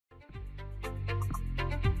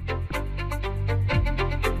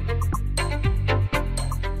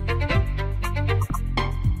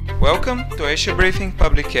Welcome to Asia Briefing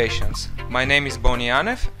Publications. My name is Boni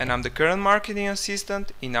Anev and I'm the current marketing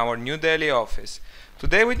assistant in our New Delhi office.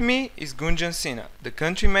 Today with me is Gunjan Sinha, the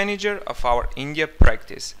country manager of our India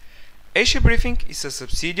practice. Asia Briefing is a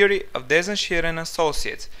subsidiary of Dezan Shira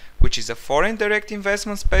Associates, which is a foreign direct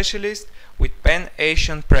investment specialist with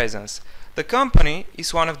pan-Asian presence. The company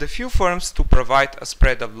is one of the few firms to provide a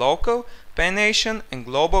spread of local, pan-Asian and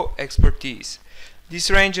global expertise. This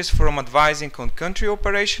ranges from advising on country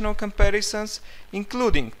operational comparisons,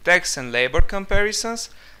 including tax and labor comparisons,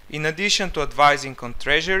 in addition to advising on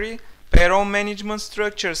treasury, payroll management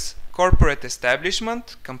structures, corporate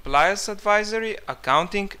establishment, compliance advisory,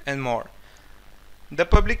 accounting, and more. The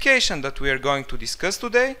publication that we are going to discuss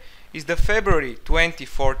today is the February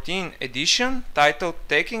 2014 edition titled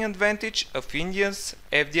Taking Advantage of India's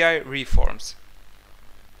FDI Reforms.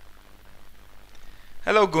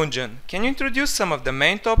 Hello Gunjan, can you introduce some of the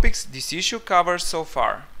main topics this issue covers so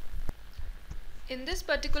far? In this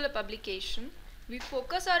particular publication, we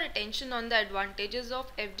focus our attention on the advantages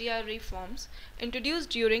of FDI reforms introduced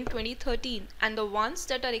during 2013 and the ones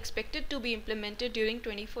that are expected to be implemented during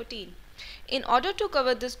 2014. In order to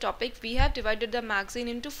cover this topic, we have divided the magazine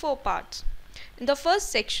into 4 parts. In the first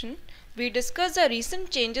section, we discuss the recent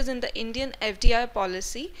changes in the Indian FDI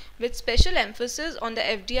policy with special emphasis on the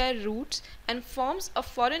FDI routes and forms a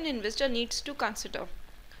foreign investor needs to consider.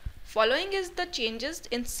 Following is the changes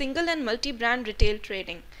in single and multi-brand retail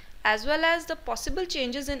trading, as well as the possible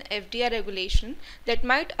changes in FDI regulation that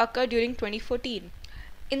might occur during 2014.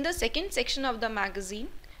 In the second section of the magazine,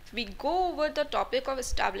 we go over the topic of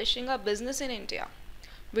establishing a business in India.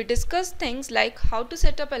 We discuss things like how to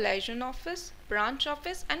set up a liaison office, branch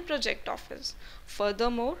office and project office.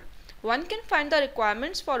 Furthermore, one can find the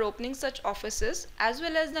requirements for opening such offices as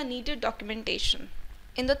well as the needed documentation.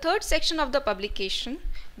 In the third section of the publication,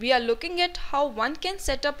 we are looking at how one can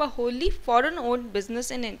set up a wholly foreign-owned business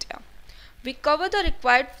in India. We cover the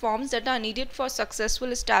required forms that are needed for successful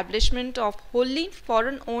establishment of wholly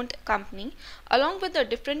foreign-owned company along with the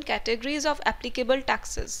different categories of applicable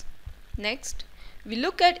taxes. Next, we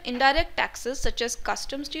look at indirect taxes such as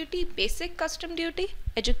customs duty, basic custom duty,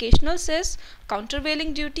 educational cess,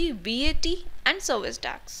 countervailing duty, VAT and service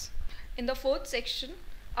tax. In the fourth section,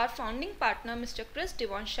 our founding partner Mr.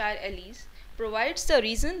 Dezan Shira Associates provides the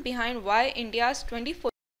reason behind why India's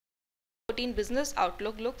 2014 business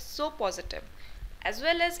outlook looks so positive, as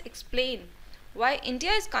well as explain why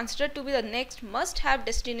India is considered to be the next must-have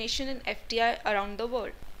destination in FDI around the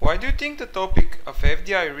world. Why do you think the topic of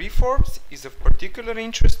FDI reforms is of particular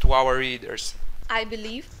interest to our readers? I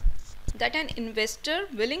believe that an investor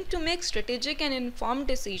willing to make strategic and informed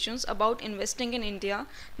decisions about investing in India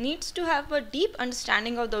needs to have a deep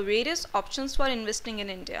understanding of the various options for investing in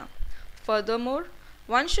India. Furthermore,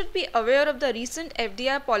 one should be aware of the recent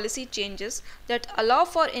FDI policy changes that allow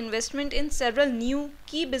for investment in several new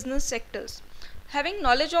key business sectors. Having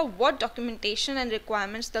knowledge of what documentation and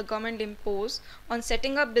requirements the government impose on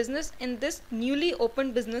setting up business in this newly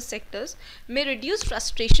opened business sectors may reduce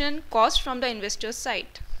frustration and cost from the investor's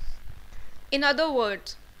side. In other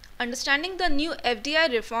words, understanding the new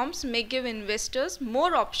FDI reforms may give investors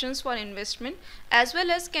more options for investment as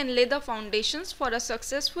well as can lay the foundations for a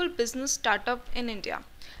successful business startup in India.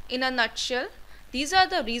 In a nutshell, these are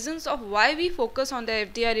the reasons of why we focus on the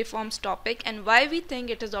FDI reforms topic and why we think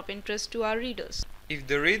it is of interest to our readers. If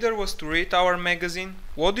the reader was to read our magazine,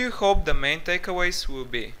 what do you hope the main takeaways will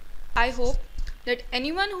be? I hope that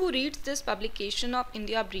anyone who reads this publication of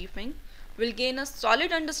India Briefing will gain a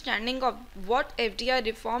solid understanding of what FDI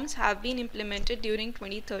reforms have been implemented during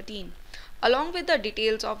 2013, along with the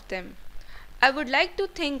details of them. I would like to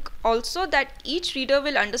think also that each reader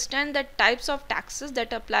will understand the types of taxes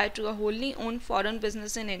that apply to a wholly owned foreign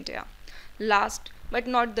business in India. Last but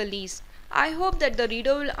not the least, I hope that the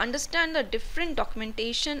reader will understand the different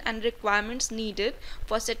documentation and requirements needed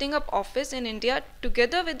for setting up office in India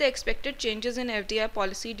together with the expected changes in FDI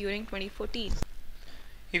policy during 2014.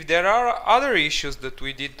 If there are other issues that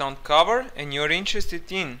we did not cover and you're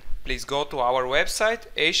interested in, please go to our website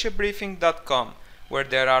asiabriefing.com, where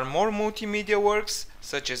there are more multimedia works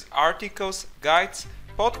such as articles, guides,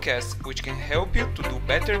 podcasts which can help you to do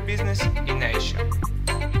better business in Asia.